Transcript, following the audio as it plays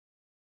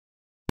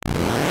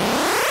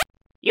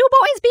You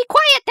boys be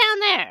quiet down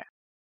there!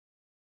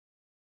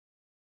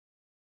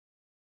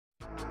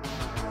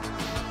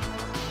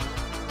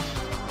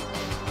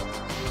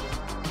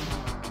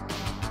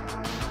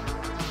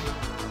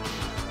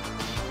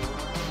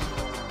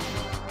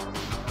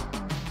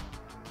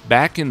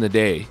 Back in the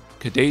day,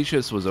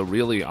 Caduceus was a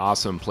really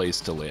awesome place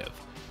to live.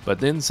 But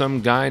then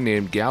some guy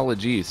named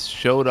Galagese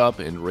showed up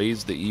and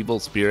raised the evil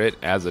spirit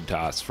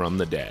Azotus from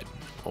the dead,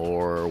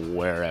 or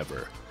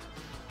wherever.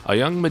 A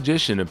young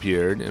magician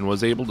appeared and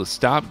was able to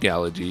stop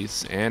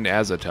Galagese and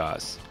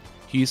Azotus.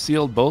 He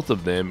sealed both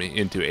of them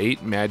into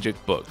 8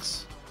 magic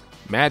books.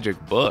 Magic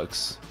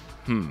books?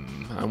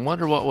 I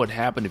wonder what would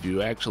happen if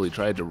you actually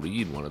tried to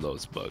read one of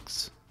those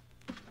books.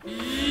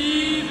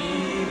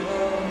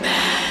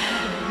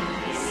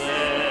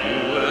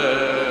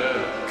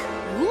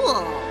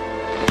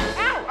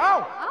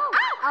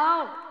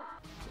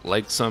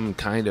 Like some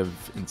kind of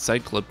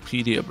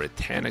Encyclopedia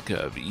Britannica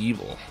of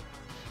evil.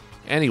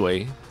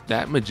 Anyway,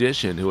 that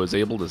magician who was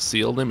able to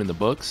seal them in the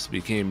books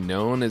became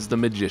known as the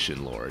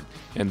Magician Lord,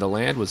 and the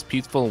land was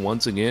peaceful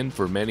once again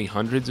for many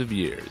hundreds of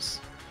years.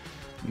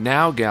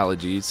 Now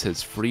Galagese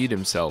has freed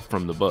himself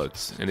from the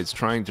books and is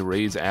trying to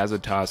raise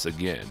Azotus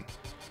again.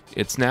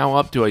 It's now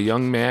up to a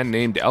young man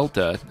named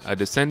Elta, a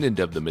descendant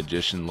of the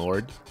Magician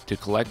Lord, to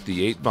collect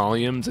the 8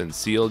 volumes and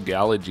seal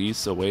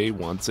Galagese away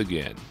once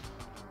again.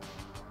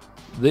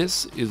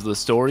 This is the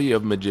story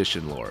of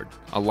Magician Lord,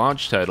 a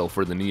launch title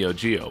for the Neo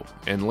Geo,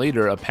 and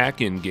later a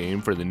pack-in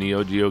game for the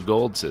Neo Geo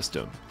Gold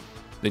system.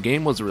 The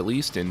game was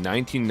released in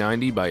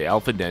 1990 by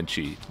Alpha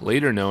Denshi,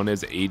 later known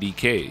as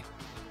ADK.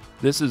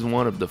 This is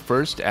one of the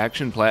first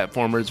action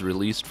platformers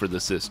released for the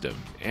system,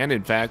 and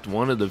in fact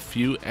one of the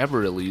few ever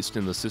released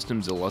in the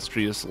system's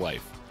illustrious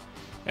life.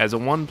 As a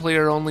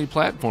one-player only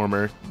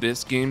platformer,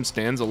 this game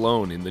stands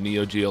alone in the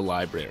Neo Geo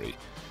library.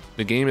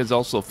 The game is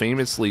also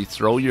famously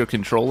throw your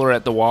controller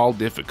at the wall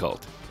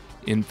difficult.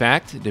 In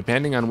fact,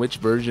 depending on which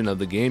version of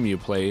the game you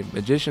play,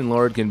 Magician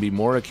Lord can be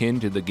more akin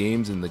to the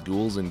games in the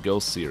Ghouls and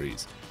Ghosts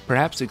series,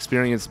 perhaps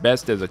experienced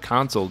best as a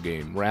console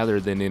game rather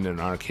than in an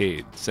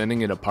arcade,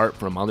 setting it apart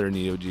from other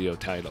Neo Geo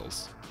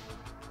titles.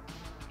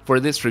 For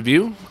this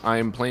review, I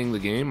am playing the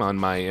game on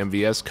my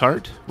MVS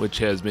cart, which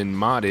has been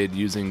modded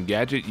using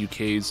Gadget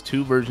UK's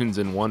 2 versions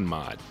in 1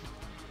 mod.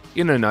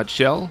 In a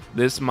nutshell,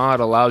 this mod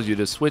allows you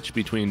to switch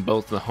between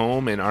both the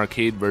home and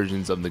arcade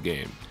versions of the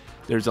game.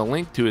 There's a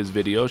link to his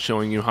video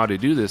showing you how to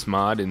do this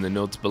mod in the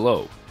notes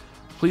below.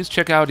 Please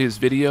check out his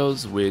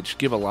videos, which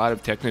give a lot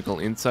of technical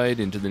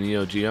insight into the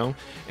Neo Geo,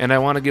 and I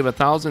want to give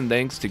 1,000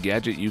 thanks to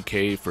Gadget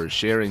UK for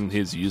sharing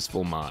his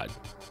useful mod.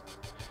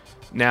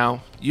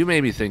 Now, you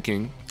may be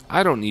thinking,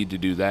 I don't need to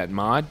do that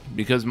mod,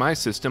 because my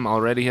system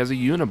already has a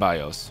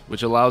Unibios,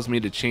 which allows me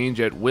to change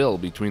at will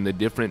between the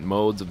different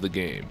modes of the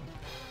game.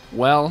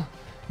 Well,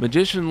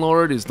 Magician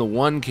Lord is the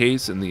one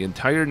case in the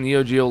entire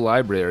Neo Geo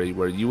library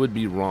where you would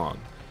be wrong.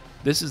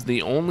 This is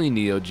the only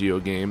Neo Geo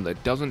game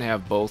that doesn't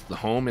have both the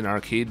home and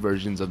arcade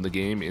versions of the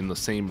game in the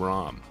same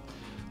ROM.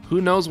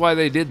 Who knows why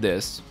they did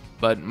this,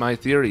 but my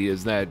theory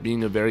is that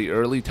being a very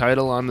early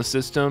title on the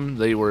system,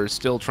 they were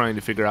still trying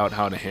to figure out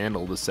how to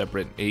handle the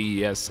separate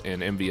AES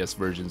and MVS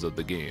versions of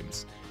the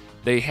games.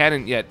 They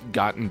hadn't yet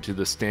gotten to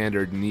the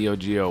standard Neo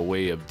Geo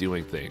way of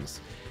doing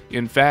things.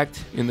 In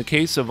fact, in the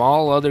case of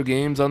all other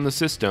games on the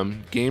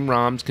system, game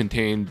ROMs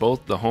contain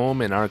both the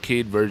home and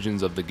arcade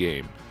versions of the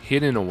game,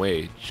 hidden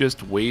away,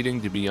 just waiting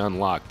to be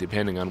unlocked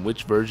depending on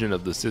which version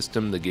of the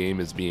system the game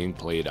is being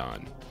played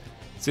on.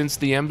 Since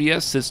the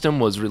MVS system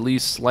was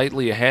released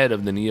slightly ahead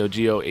of the Neo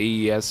Geo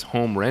AES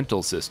home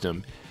rental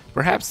system,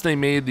 perhaps they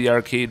made the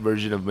arcade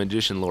version of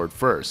Magician Lord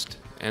first,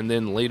 and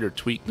then later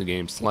tweaked the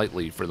game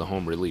slightly for the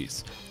home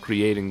release,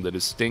 creating the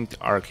distinct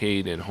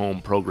arcade and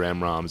home program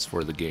ROMs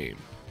for the game.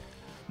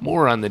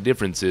 More on the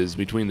differences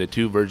between the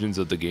 2 versions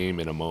of the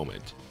game in a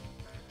moment.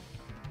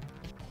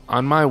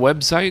 On my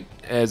website,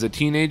 as a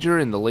teenager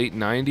in the late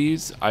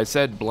 90s, I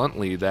said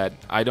bluntly that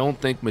I don't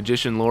think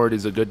Magician Lord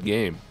is a good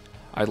game.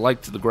 I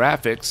liked the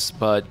graphics,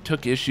 but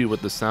took issue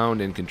with the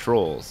sound and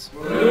controls.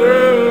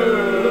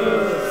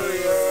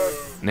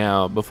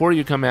 Now, before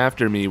you come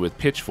after me with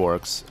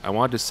pitchforks, I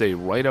want to say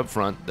right up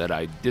front that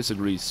I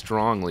disagree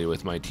strongly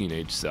with my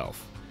teenage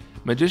self.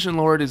 Magician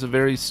Lord is a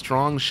very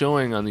strong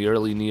showing on the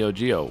early Neo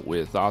Geo,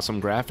 with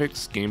awesome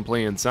graphics,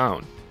 gameplay, and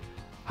sound.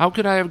 How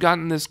could I have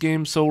gotten this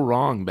game so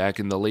wrong back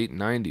in the late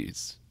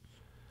 90s?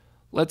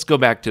 Let's go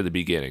back to the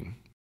beginning.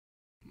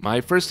 My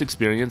first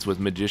experience with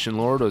Magician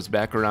Lord was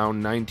back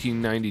around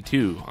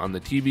 1992 on the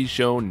TV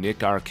show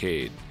Nick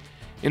Arcade.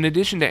 In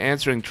addition to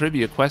answering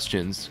trivia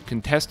questions,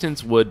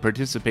 contestants would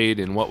participate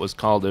in what was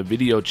called a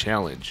video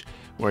challenge,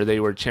 where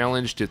they were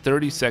challenged to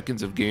 30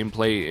 seconds of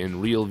gameplay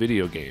in real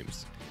video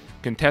games.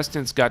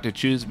 Contestants got to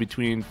choose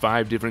between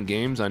 5 different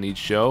games on each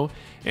show,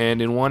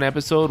 and in one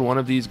episode, one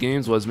of these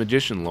games was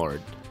Magician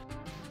Lord.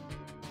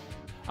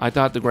 I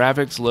thought the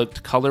graphics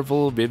looked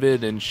colorful,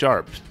 vivid, and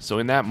sharp, so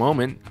in that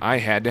moment, I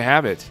had to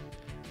have it.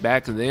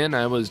 Back then,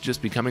 I was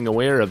just becoming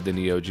aware of the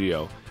Neo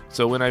Geo,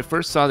 so when I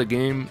first saw the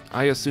game,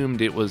 I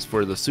assumed it was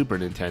for the Super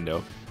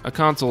Nintendo, a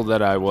console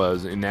that I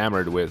was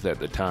enamored with at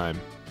the time.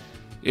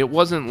 It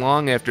wasn't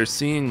long after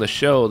seeing the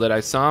show that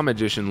I saw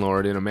Magician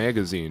Lord in a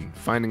magazine,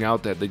 finding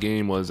out that the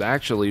game was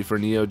actually for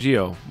Neo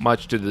Geo,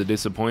 much to the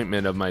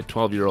disappointment of my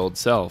 12-year-old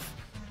self.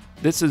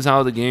 This is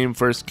how the game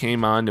first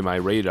came onto my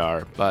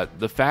radar, but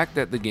the fact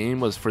that the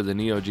game was for the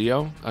Neo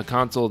Geo, a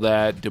console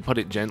that, to put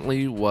it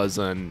gently, was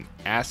an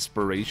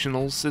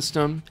aspirational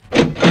system,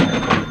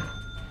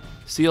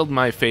 sealed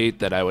my fate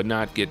that I would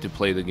not get to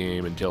play the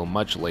game until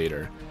much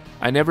later.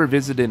 I never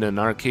visited an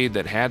arcade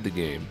that had the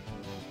game.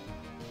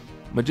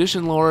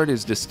 Magician Lord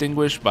is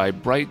distinguished by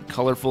bright,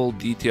 colorful,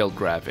 detailed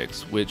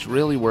graphics, which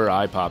really were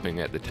eye-popping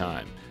at the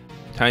time,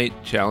 tight,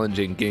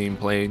 challenging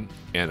gameplay,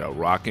 and a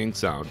rocking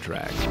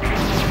soundtrack.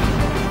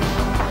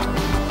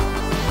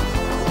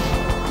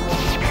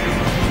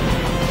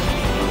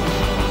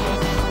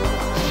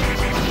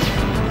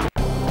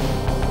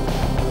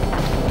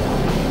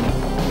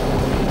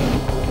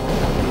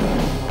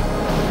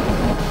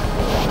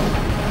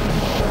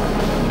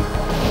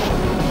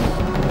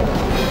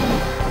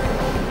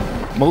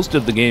 Most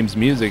of the game's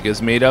music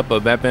is made up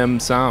of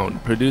FM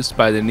sound, produced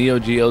by the Neo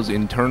Geo's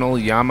internal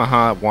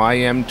Yamaha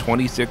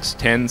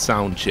YM2610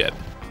 sound chip,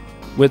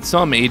 with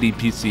some 80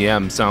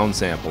 PCM sound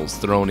samples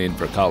thrown in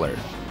for color,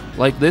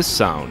 like this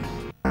sound.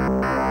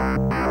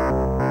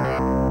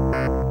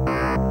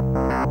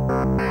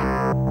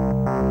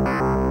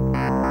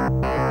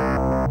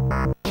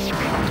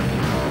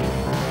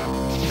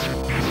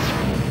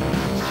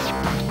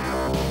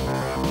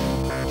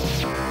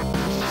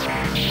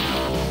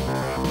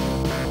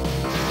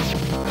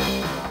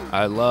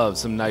 I love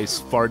some nice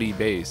farty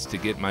bass to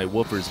get my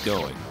woofers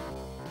going.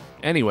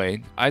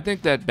 Anyway, I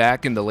think that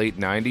back in the late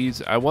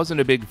 90s, I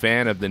wasn't a big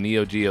fan of the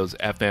Neo Geo's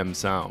FM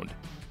sound.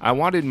 I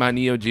wanted my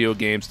Neo Geo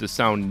games to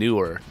sound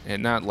newer,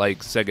 and not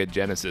like Sega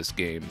Genesis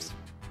games.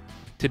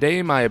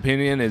 Today, my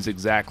opinion is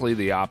exactly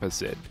the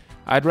opposite.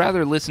 I'd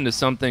rather listen to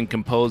something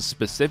composed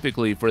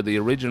specifically for the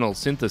original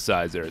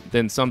synthesizer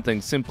than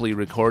something simply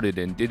recorded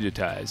and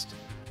digitized.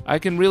 I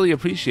can really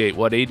appreciate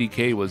what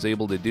ADK was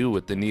able to do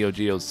with the Neo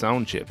Geo's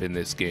sound chip in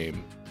this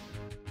game.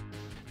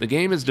 The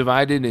game is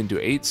divided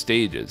into 8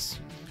 stages.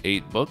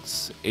 8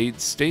 books, 8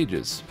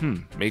 stages.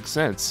 Makes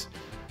sense.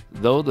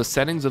 Though the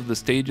settings of the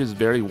stages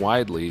vary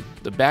widely,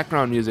 the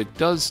background music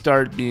does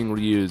start being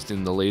reused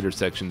in the later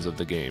sections of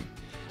the game.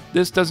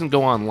 This doesn't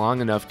go on long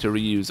enough to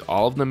reuse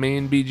all of the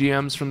main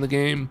BGMs from the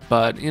game,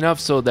 but enough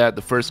so that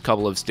the first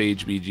couple of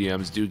stage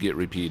BGMs do get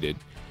repeated.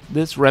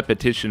 This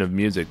repetition of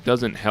music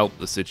doesn't help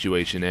the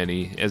situation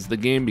any, as the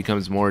game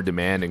becomes more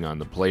demanding on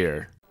the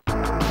player.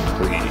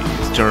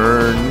 Please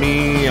turn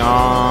me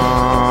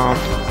off.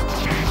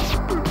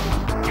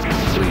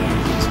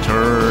 Please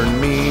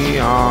turn me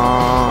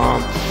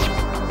off.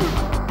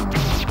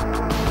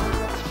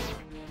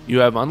 You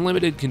have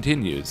unlimited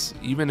continues,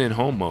 even in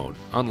home mode,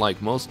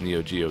 unlike most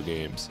Neo Geo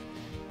games.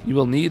 You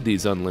will need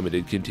these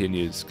unlimited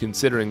continues,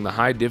 considering the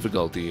high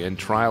difficulty and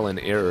trial and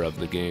error of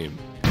the game.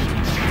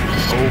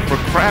 Oh, for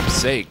crap's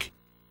sake!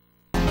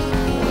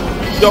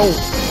 Go!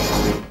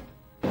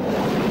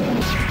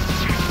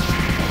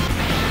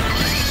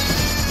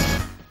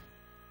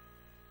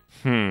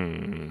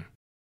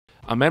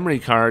 A memory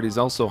card is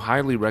also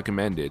highly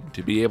recommended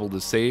to be able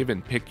to save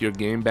and pick your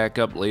game back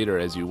up later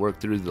as you work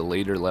through the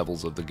later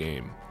levels of the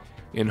game.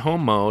 In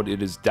home mode,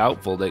 it is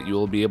doubtful that you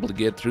will be able to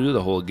get through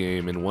the whole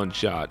game in one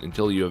shot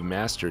until you have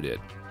mastered it.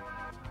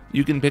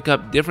 You can pick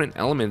up different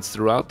elements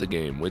throughout the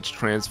game, which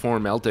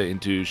transform Elta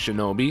into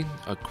Shinobi,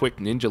 a quick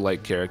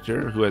ninja-like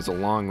character who has a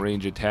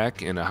long-range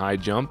attack and a high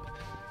jump,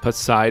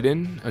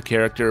 Poseidon, a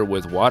character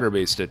with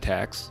water-based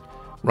attacks,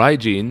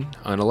 Raijin,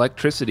 an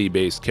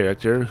electricity-based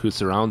character who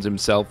surrounds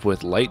himself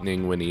with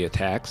lightning when he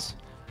attacks,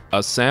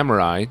 a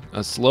Samurai,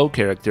 a slow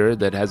character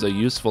that has a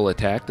useful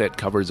attack that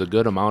covers a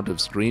good amount of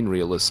screen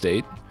real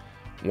estate,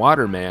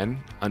 Waterman,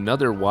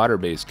 another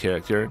water-based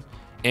character,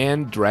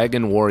 and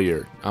Dragon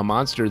Warrior, a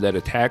monster that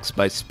attacks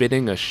by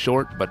spitting a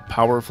short but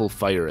powerful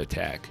fire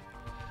attack.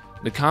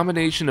 The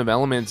combination of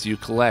elements you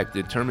collect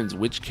determines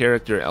which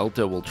character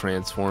Elta will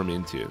transform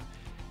into.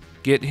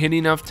 Get hit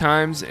enough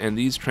times and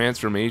these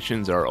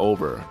transformations are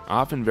over,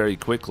 often very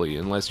quickly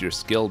unless you're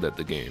skilled at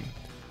the game.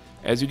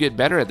 As you get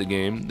better at the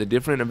game, the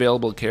different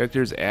available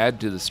characters add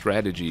to the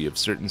strategy of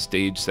certain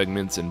stage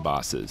segments and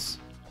bosses.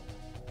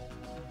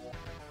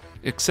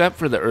 Except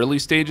for the early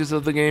stages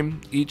of the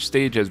game, each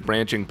stage has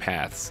branching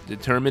paths,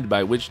 determined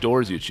by which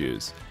doors you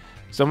choose.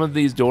 Some of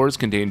these doors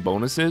contain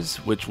bonuses,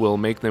 which will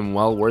make them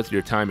well worth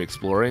your time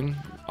exploring.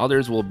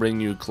 Others will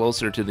bring you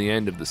closer to the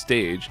end of the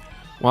stage,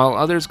 while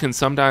others can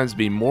sometimes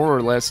be more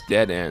or less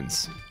dead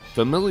ends.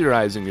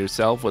 Familiarizing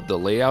yourself with the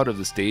layout of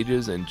the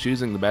stages and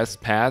choosing the best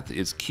path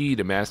is key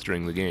to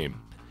mastering the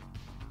game.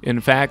 In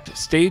fact,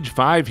 Stage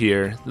 5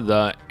 here,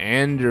 the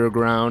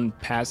Underground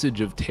Passage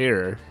of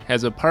Terror,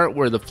 has a part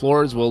where the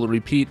floors will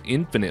repeat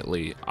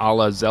infinitely, a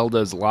la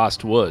Zelda's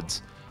Lost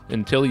Woods,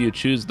 until you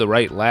choose the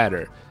right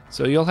ladder,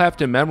 so you'll have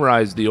to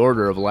memorize the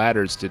order of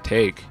ladders to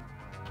take.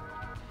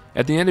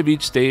 At the end of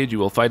each stage, you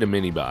will fight a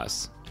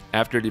mini-boss.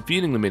 After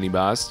defeating the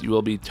mini-boss, you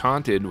will be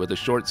taunted with a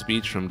short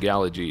speech from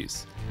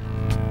Galageese.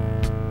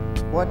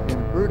 What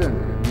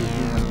imprudence, you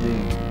human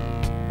beings!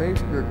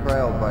 Face your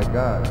trial by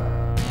God.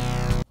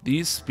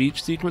 These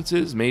speech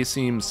sequences may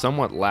seem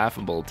somewhat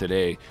laughable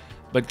today,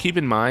 but keep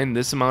in mind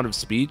this amount of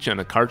speech on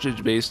a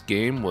cartridge-based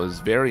game was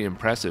very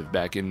impressive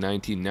back in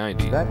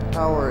 1990. That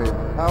power is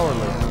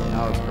powerless in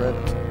our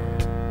presence.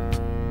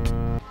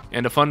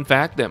 And a fun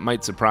fact that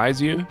might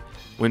surprise you,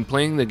 when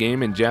playing the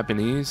game in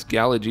Japanese,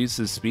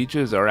 Galageese's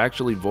speeches are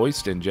actually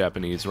voiced in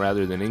Japanese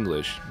rather than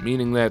English,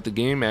 meaning that the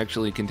game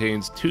actually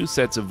contains 2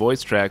 sets of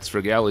voice tracks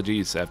for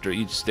Galageese after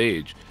each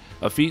stage,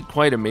 a feat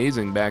quite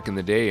amazing back in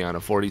the day on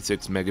a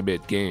 46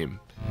 megabit game.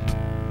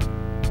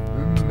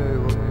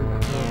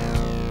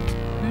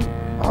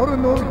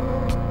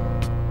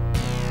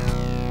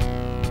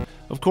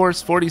 Of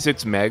course,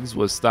 46 megs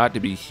was thought to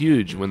be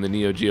huge when the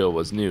Neo Geo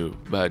was new,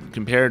 but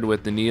compared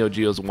with the Neo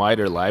Geo's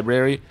wider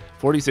library,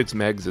 46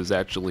 megs is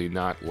actually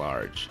not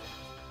large.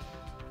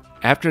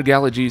 After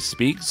Galageese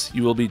speaks,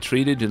 you will be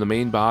treated to the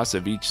main boss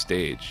of each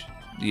stage.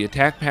 The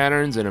attack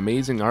patterns and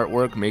amazing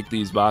artwork make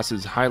these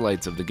bosses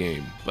highlights of the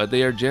game, but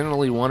they are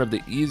generally one of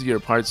the easier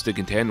parts to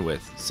contend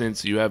with,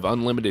 since you have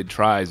unlimited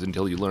tries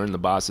until you learn the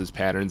boss's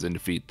patterns and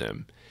defeat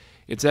them.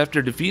 It's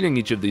after defeating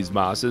each of these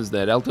bosses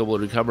that Elta will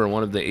recover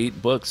one of the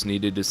 8 books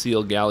needed to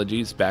seal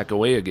Galageese back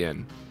away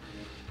again.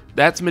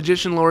 That's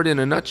Magician Lord in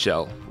a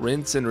nutshell,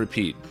 rinse and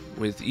repeat,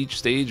 with each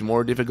stage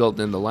more difficult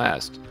than the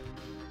last.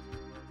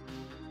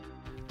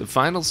 The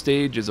final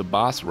stage is a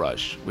boss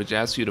rush, which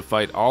asks you to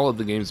fight all of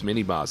the game's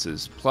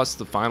mini-bosses, plus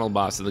the final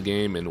boss of the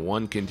game in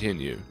one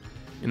continue.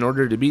 In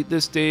order to beat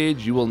this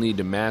stage, you will need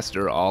to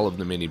master all of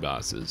the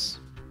mini-bosses.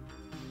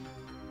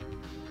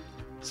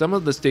 Some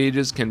of the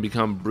stages can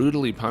become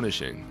brutally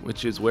punishing,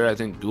 which is where I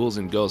think Ghouls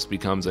and Ghosts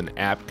becomes an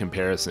apt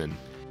comparison.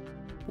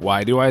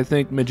 Why do I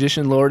think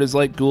Magician Lord is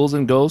like Ghouls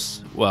and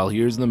Ghosts? Well,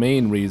 here's the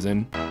main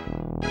reason.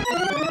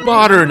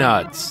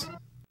 Butternuts!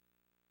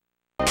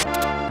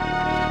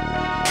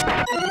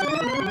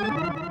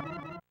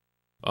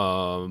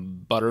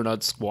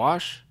 Butternut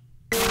squash?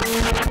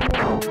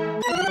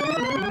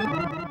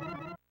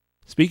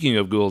 Speaking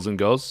of Ghouls and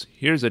Ghosts,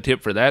 here's a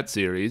tip for that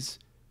series.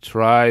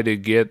 Try to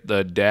get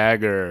the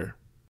dagger.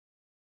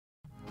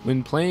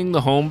 When playing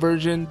the home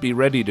version, be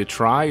ready to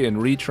try and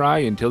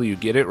retry until you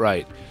get it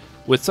right.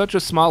 With such a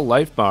small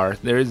life bar,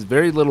 there is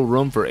very little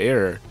room for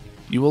error.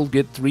 You will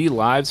get 3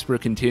 lives per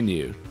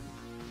continue.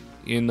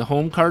 In the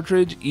home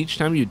cartridge, each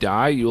time you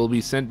die, you will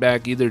be sent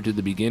back either to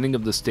the beginning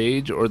of the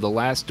stage or the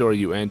last door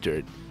you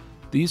entered.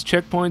 These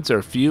checkpoints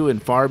are few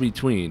and far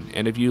between,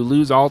 and if you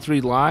lose all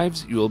 3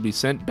 lives, you will be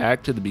sent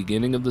back to the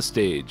beginning of the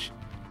stage.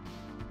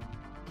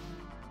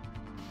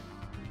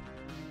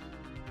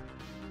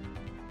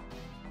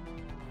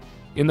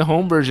 In the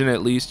home version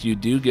at least, you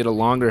do get a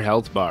longer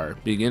health bar,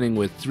 beginning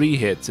with 3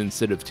 hits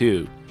instead of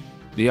 2.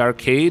 The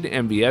arcade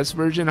MVS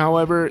version,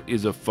 however,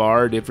 is a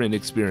far different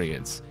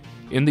experience.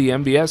 In the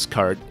MVS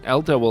cart,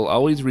 Elta will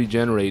always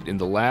regenerate in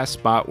the last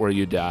spot where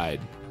you died.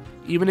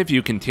 Even if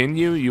you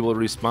continue, you will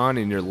respawn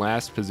in your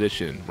last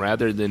position,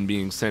 rather than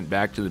being sent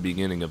back to the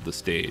beginning of the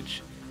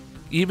stage.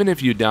 Even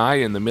if you die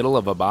in the middle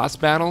of a boss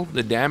battle,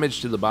 the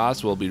damage to the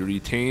boss will be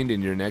retained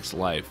in your next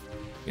life.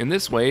 In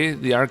this way,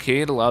 the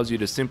arcade allows you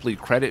to simply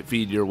credit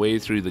feed your way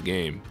through the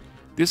game.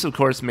 This of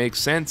course makes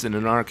sense in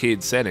an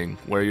arcade setting,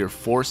 where you're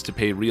forced to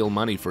pay real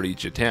money for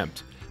each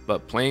attempt,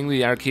 but playing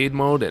the arcade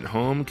mode at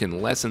home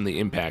can lessen the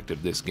impact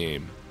of this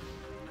game.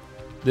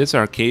 This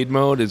arcade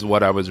mode is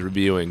what I was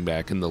reviewing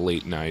back in the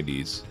late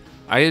 90s.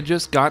 I had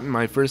just gotten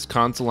my first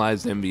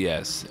consoleized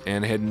MVS,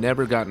 and had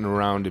never gotten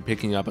around to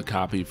picking up a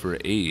copy for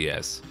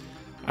AES.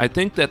 I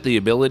think that the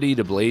ability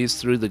to blaze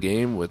through the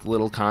game with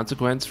little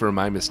consequence for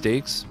my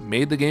mistakes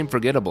made the game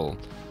forgettable.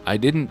 I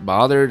didn't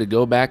bother to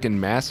go back and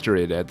master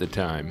it at the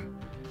time.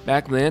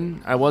 Back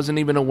then, I wasn't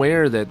even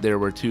aware that there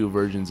were 2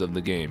 versions of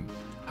the game.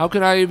 How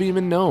could I have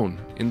even known?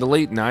 In the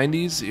late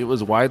 90s, it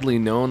was widely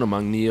known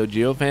among Neo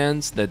Geo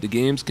fans that the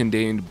games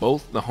contained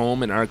both the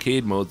home and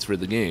arcade modes for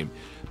the game,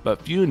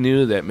 but few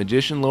knew that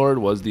Magician Lord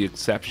was the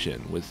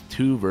exception, with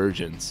 2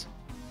 versions.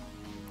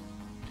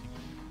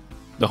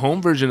 The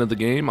home version of the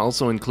game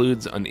also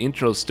includes an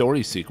intro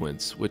story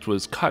sequence, which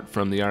was cut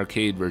from the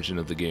arcade version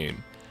of the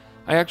game.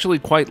 I actually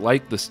quite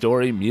like the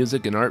story,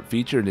 music, and art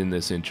featured in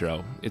this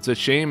intro. It's a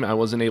shame I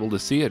wasn't able to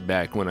see it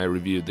back when I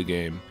reviewed the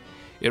game.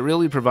 It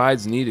really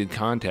provides needed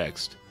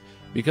context.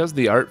 Because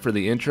the art for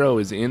the intro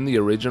is in the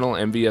original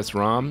MVS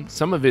ROM,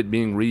 some of it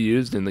being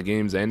reused in the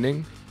game's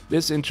ending,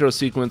 this intro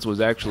sequence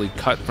was actually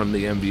cut from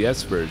the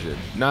MVS version,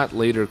 not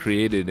later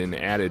created and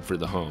added for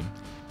the home.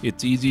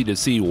 It's easy to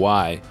see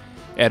why.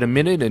 At 1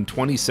 minute and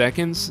 20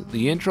 seconds,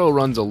 the intro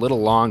runs a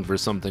little long for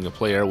something a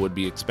player would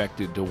be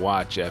expected to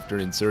watch after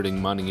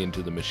inserting money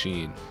into the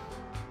machine.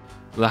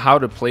 The how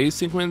to play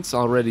sequence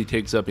already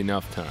takes up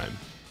enough time.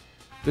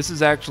 This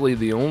is actually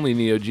the only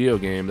Neo Geo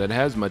game that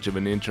has much of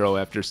an intro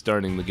after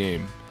starting the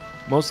game.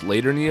 Most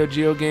later Neo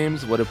Geo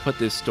games would have put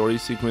this story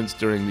sequence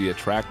during the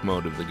attract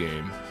mode of the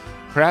game.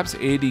 Perhaps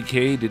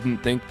ADK didn't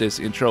think this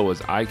intro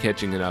was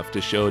eye-catching enough to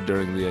show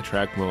during the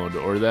attract mode,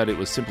 or that it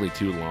was simply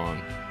too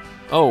long.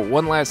 Oh,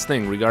 one last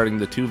thing regarding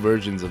the two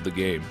versions of the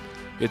game.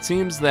 It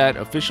seems that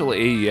official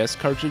AES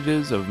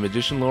cartridges of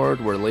Magician Lord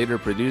were later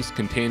produced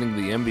containing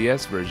the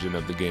MVS version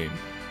of the game.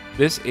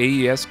 This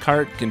AES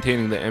cart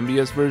containing the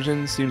MVS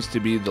version seems to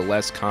be the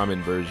less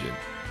common version.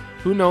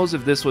 Who knows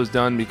if this was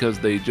done because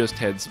they just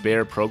had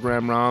spare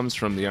program ROMs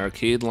from the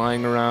arcade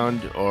lying around,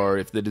 or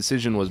if the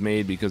decision was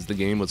made because the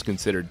game was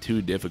considered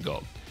too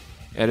difficult.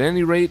 At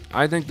any rate,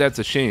 I think that's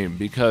a shame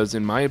because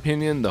in my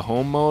opinion the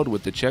home mode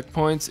with the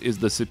checkpoints is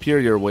the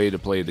superior way to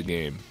play the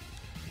game.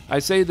 I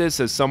say this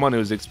as someone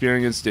who's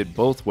experienced it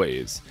both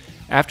ways.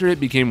 After it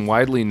became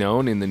widely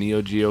known in the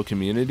Neo Geo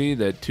community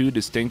that two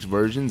distinct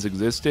versions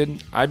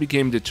existed, I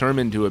became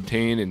determined to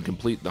obtain and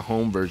complete the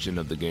home version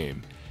of the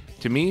game.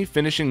 To me,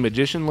 finishing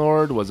Magician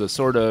Lord was a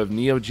sort of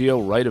Neo Geo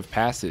rite of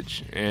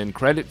passage, and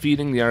credit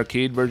feeding the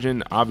arcade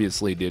version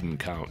obviously didn't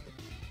count.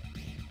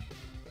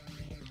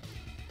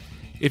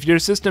 If your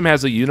system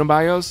has a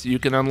Unibios, you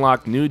can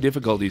unlock new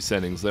difficulty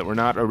settings that were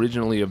not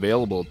originally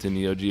available to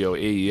Neo Geo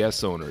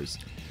AES owners.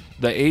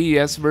 The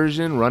AES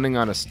version running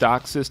on a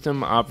stock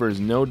system offers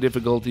no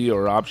difficulty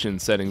or option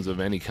settings of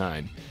any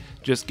kind,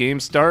 just game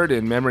start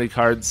and memory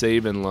card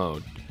save and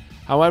load.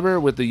 However,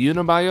 with the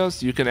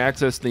Unibios, you can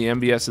access the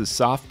MVS's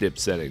soft dip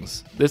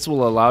settings. This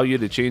will allow you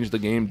to change the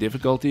game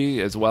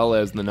difficulty as well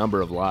as the number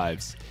of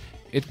lives.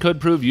 It could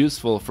prove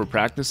useful for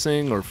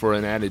practicing or for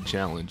an added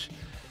challenge.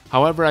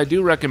 However, I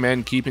do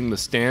recommend keeping the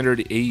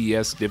standard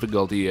AES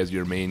difficulty as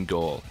your main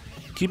goal.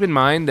 Keep in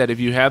mind that if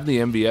you have the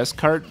MVS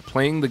cart,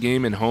 playing the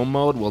game in home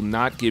mode will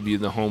not give you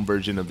the home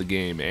version of the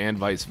game, and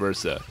vice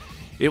versa.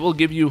 It will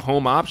give you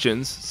home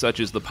options, such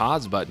as the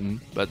pause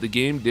button, but the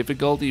game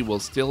difficulty will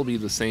still be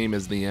the same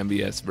as the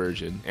MVS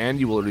version, and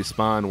you will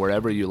respawn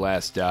wherever you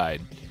last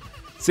died.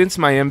 Since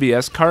my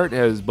MVS cart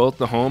has both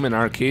the home and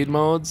arcade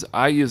modes,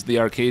 I use the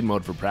arcade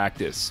mode for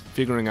practice,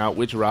 figuring out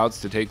which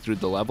routes to take through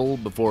the level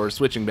before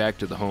switching back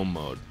to the home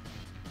mode.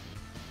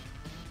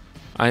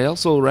 I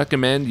also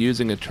recommend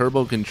using a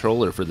turbo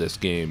controller for this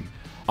game.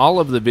 All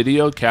of the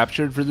video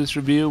captured for this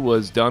review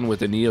was done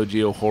with a Neo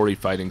Geo Hori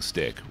fighting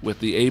stick, with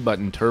the A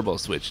button turbo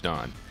switched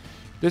on.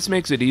 This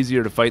makes it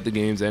easier to fight the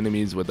game's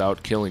enemies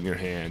without killing your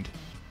hand.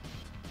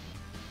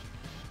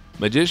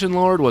 Magician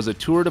Lord was a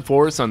tour de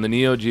force on the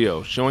Neo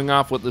Geo, showing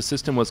off what the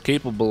system was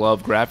capable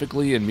of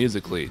graphically and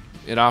musically.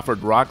 It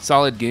offered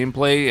rock-solid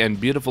gameplay and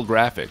beautiful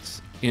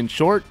graphics. In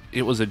short,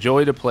 it was a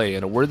joy to play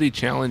and a worthy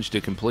challenge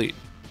to complete.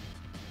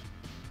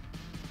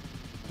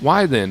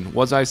 Why then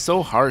was I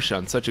so harsh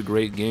on such a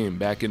great game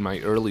back in my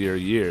earlier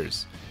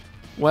years?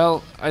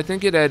 Well, I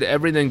think it had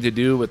everything to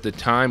do with the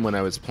time when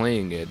I was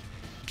playing it.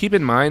 Keep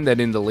in mind that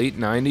in the late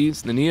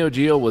 90s, the Neo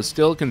Geo was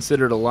still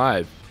considered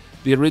alive.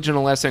 The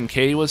original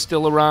SNK was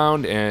still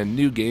around, and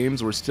new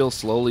games were still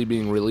slowly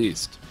being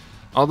released.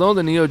 Although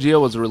the Neo Geo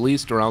was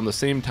released around the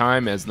same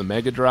time as the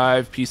Mega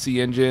Drive, PC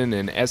Engine,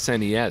 and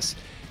SNES,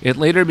 it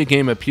later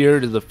became a peer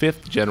to the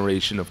 5th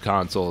generation of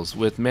consoles,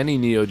 with many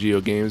Neo Geo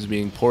games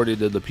being ported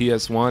to the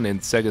PS1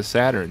 and Sega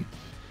Saturn.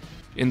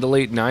 In the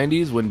late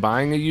 90s, when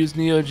buying a used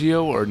Neo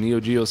Geo or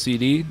Neo Geo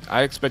CD,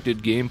 I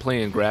expected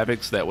gameplay and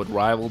graphics that would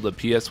rival the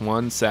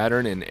PS1,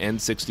 Saturn, and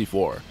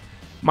N64,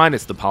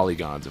 minus the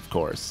polygons, of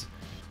course.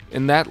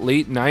 In that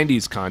late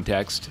 90s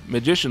context,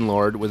 Magician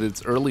Lord, with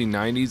its early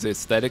 90s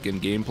aesthetic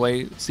and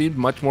gameplay, seemed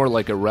much more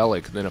like a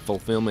relic than a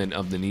fulfillment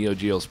of the Neo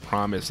Geo's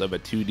promise of a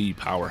 2D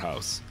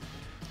powerhouse.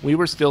 We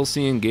were still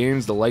seeing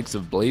games the likes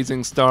of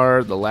Blazing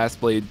Star, The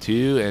Last Blade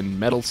 2, and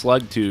Metal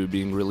Slug 2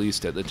 being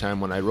released at the time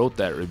when I wrote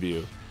that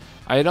review.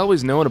 I had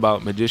always known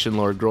about Magician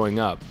Lord growing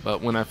up,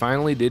 but when I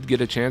finally did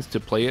get a chance to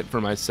play it for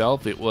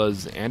myself, it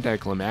was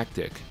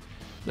anticlimactic.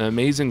 The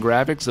amazing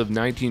graphics of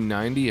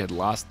 1990 had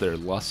lost their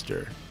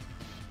luster.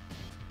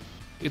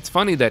 It's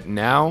funny that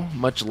now,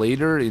 much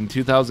later in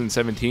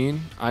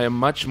 2017, I am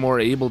much more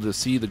able to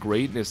see the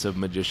greatness of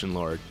Magician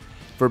Lord.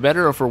 For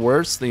better or for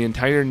worse, the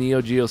entire Neo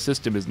Geo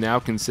system is now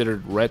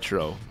considered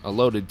retro, a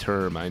loaded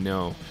term, I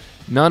know.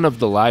 None of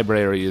the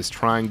library is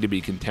trying to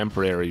be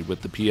contemporary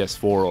with the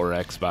PS4 or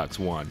Xbox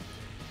One.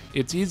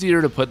 It's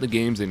easier to put the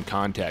games in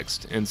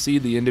context and see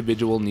the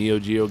individual Neo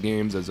Geo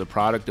games as a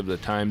product of the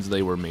times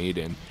they were made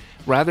in,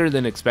 rather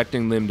than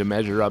expecting them to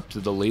measure up to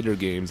the later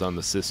games on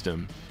the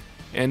system.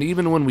 And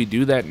even when we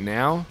do that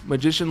now,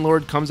 Magician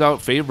Lord comes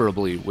out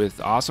favorably,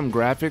 with awesome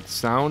graphics,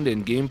 sound,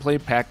 and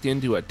gameplay packed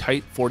into a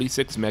tight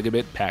 46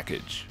 megabit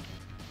package.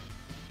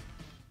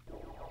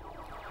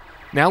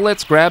 Now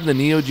let's grab the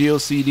Neo Geo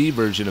CD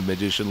version of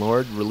Magician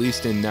Lord,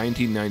 released in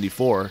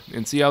 1994,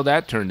 and see how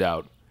that turned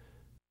out.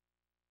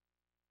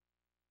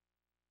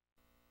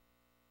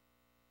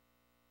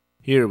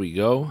 Here we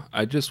go.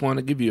 I just want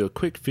to give you a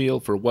quick feel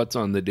for what's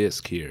on the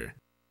disc here.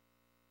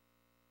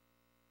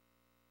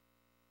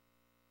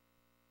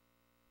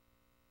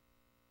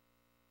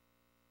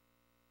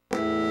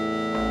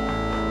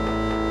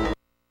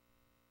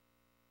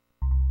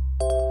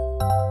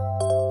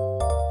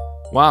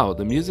 Wow,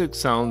 the music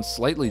sounds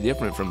slightly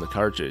different from the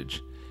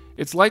cartridge.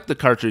 It's like the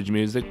cartridge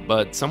music,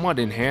 but somewhat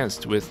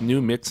enhanced with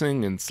new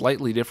mixing and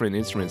slightly different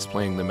instruments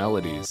playing the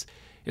melodies.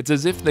 It's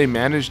as if they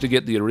managed to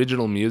get the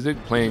original music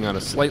playing on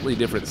a slightly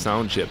different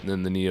sound chip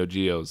than the Neo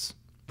Geos.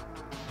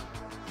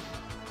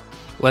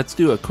 Let's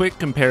do a quick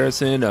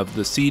comparison of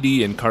the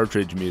CD and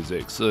cartridge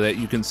music so that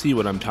you can see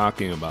what I'm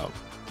talking about.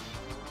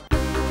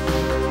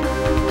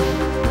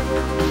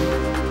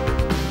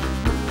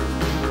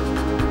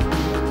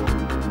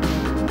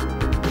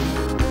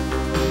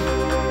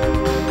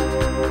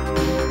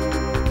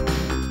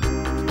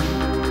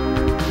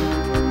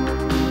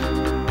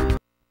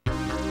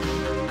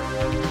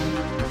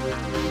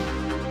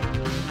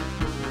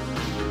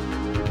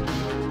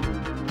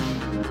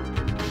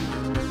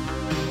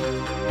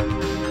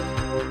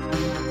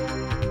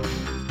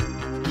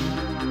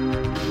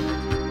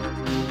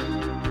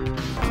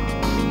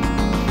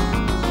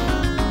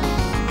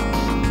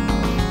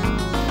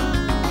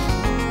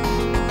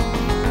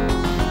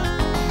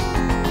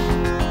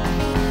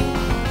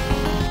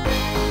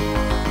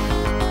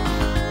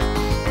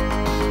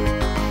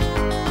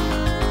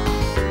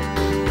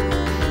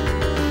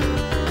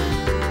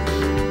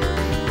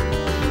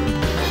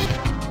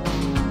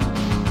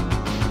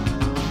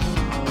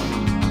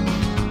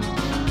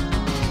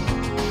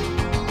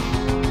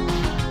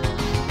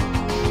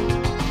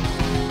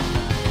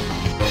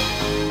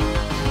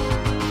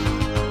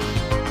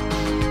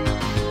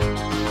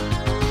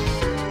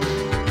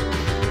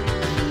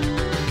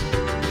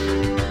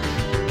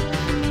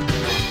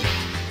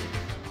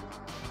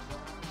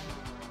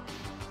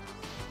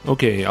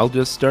 Okay, I'll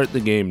just start the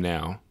game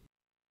now.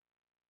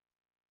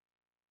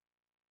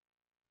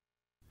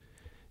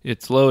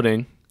 It's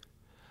loading.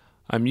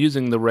 I'm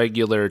using the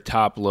regular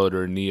top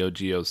loader Neo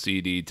Geo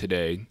CD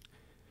today.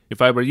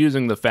 If I were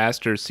using the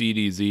faster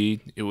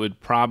CDZ, it would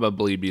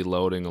probably be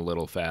loading a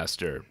little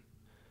faster.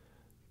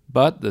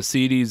 But the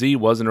CDZ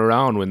wasn't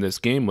around when this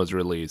game was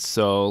released,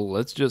 so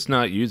let's just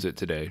not use it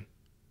today.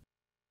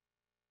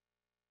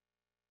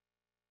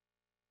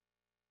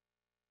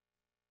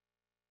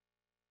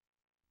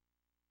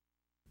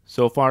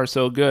 So far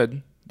so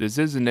good. This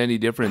isn't any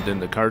different than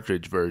the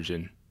cartridge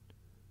version.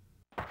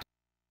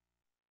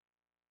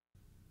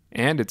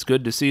 And it's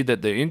good to see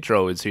that the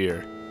intro is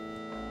here.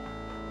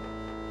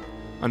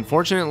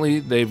 Unfortunately,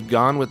 they've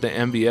gone with the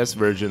MVS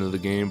version of the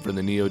game for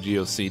the Neo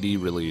Geo CD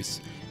release,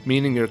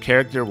 meaning your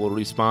character will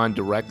respawn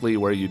directly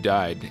where you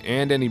died,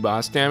 and any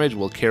boss damage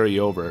will carry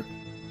over.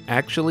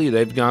 Actually,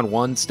 they've gone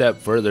one step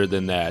further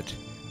than that.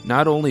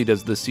 Not only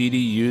does the CD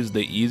use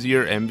the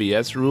easier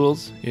MVS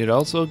rules, it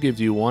also gives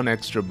you one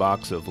extra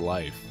box of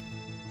life.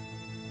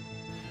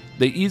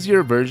 The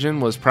easier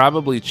version was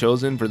probably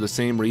chosen for the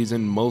same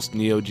reason most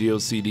Neo Geo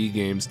CD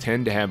games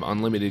tend to have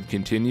unlimited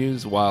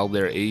continues while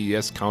their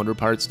AES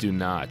counterparts do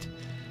not.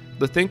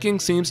 The thinking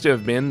seems to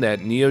have been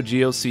that Neo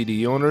Geo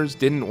CD owners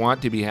didn't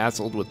want to be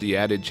hassled with the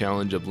added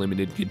challenge of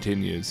limited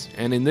continues,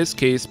 and in this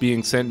case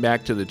being sent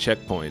back to the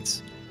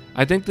checkpoints.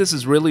 I think this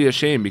is really a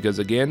shame because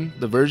again,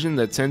 the version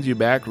that sends you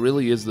back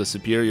really is the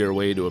superior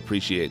way to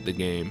appreciate the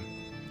game.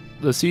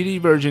 The CD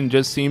version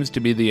just seems to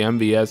be the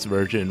MVS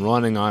version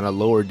running on a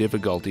lower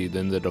difficulty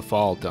than the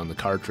default on the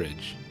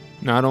cartridge.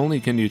 Not only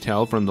can you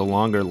tell from the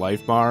longer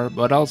life bar,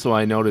 but also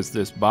I noticed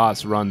this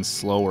boss runs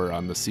slower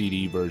on the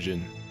CD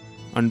version.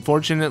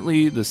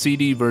 Unfortunately, the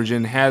CD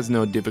version has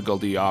no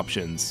difficulty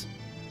options.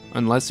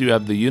 Unless you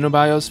have the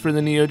Unibios for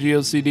the Neo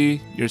Geo CD,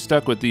 you're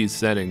stuck with these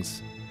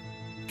settings.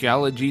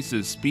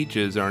 Galagis's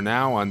speeches are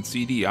now on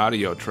CD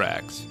audio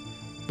tracks,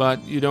 but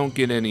you don't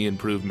get any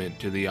improvement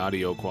to the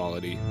audio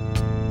quality.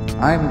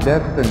 I'm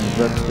destined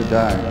just to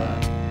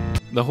die.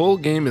 The whole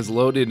game is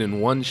loaded in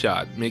one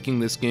shot,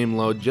 making this game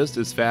load just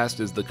as fast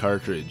as the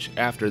cartridge,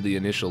 after the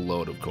initial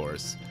load of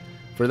course.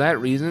 For that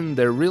reason,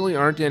 there really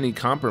aren't any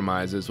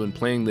compromises when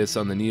playing this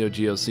on the Neo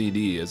Geo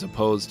CD as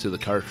opposed to the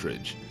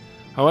cartridge.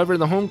 However,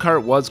 the home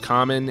cart was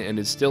common and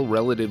is still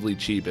relatively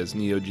cheap as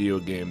Neo Geo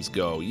games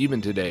go,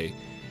 even today.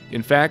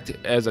 In fact,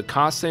 as a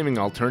cost-saving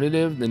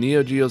alternative, the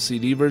Neo Geo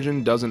CD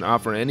version doesn't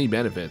offer any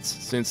benefits,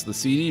 since the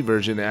CD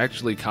version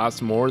actually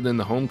costs more than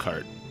the home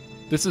cart.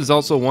 This is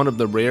also one of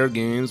the rare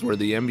games where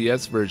the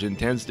MVS version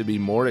tends to be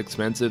more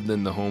expensive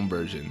than the home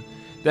version.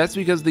 That's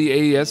because the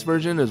AES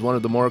version is one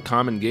of the more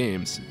common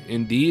games.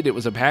 Indeed, it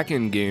was a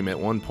pack-in game at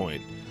one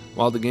point,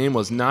 while the game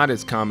was not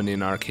as common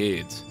in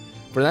arcades.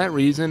 For that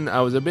reason,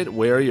 I was a bit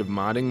wary of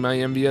modding my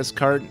MVS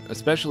cart,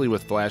 especially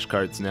with flash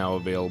carts now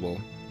available.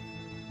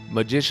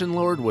 Magician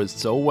Lord was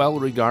so well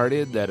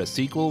regarded that a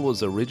sequel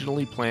was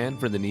originally planned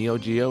for the Neo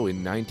Geo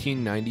in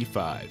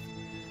 1995.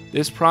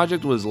 This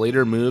project was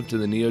later moved to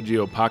the Neo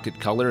Geo Pocket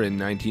Color in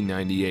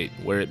 1998,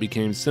 where it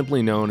became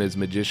simply known as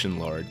Magician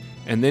Lord,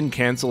 and then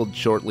cancelled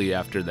shortly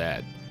after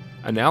that.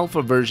 An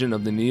alpha version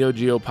of the Neo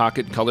Geo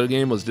Pocket Color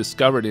game was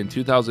discovered in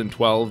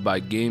 2012 by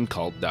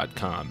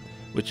GameCult.com,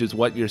 which is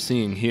what you're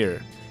seeing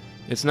here.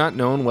 It's not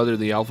known whether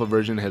the alpha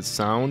version has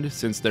sound,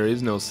 since there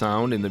is no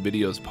sound in the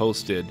videos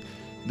posted.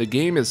 The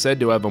game is said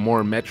to have a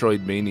more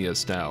Metroidvania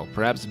style,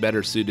 perhaps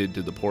better suited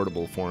to the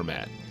portable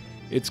format.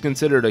 It's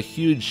considered a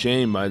huge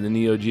shame by the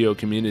Neo Geo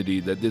community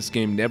that this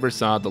game never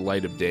saw the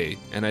light of day,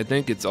 and I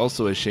think it's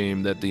also a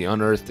shame that the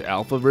unearthed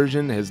alpha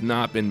version has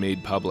not been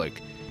made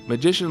public.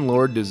 Magician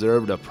Lord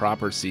deserved a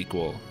proper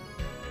sequel.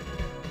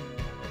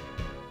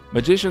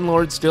 Magician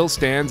Lord still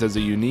stands as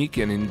a unique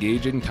and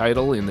engaging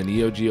title in the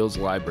Neo Geo's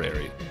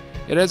library.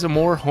 It has a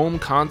more home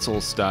console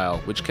style,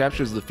 which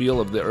captures the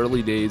feel of the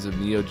early days of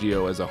Neo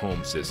Geo as a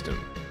home system,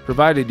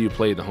 provided you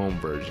play the home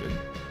version.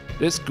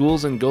 This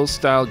Ghouls and Ghosts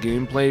style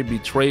gameplay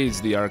betrays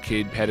the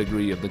arcade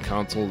pedigree of the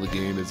console the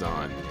game is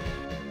on.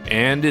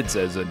 And it's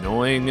as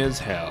annoying as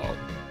hell.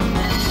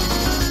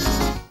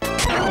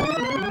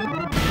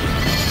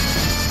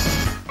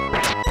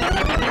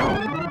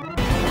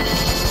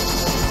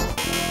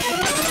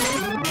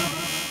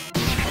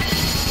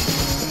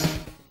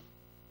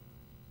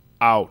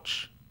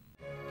 Ouch.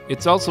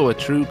 It's also a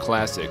true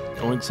classic,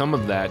 owing some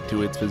of that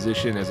to its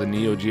position as a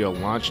Neo Geo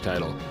launch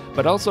title,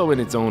 but also in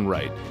its own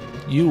right.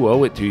 You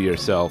owe it to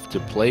yourself to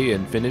play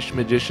and finish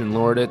Magician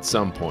Lord at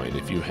some point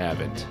if you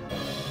haven't.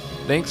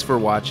 Thanks for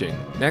watching.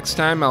 Next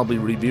time I'll be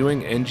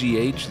reviewing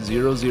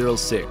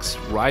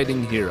NGH-006,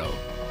 Riding Hero.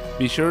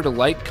 Be sure to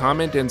like,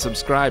 comment, and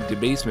subscribe to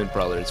Basement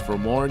Brothers for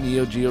more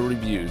Neo Geo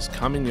reviews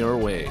coming your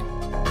way.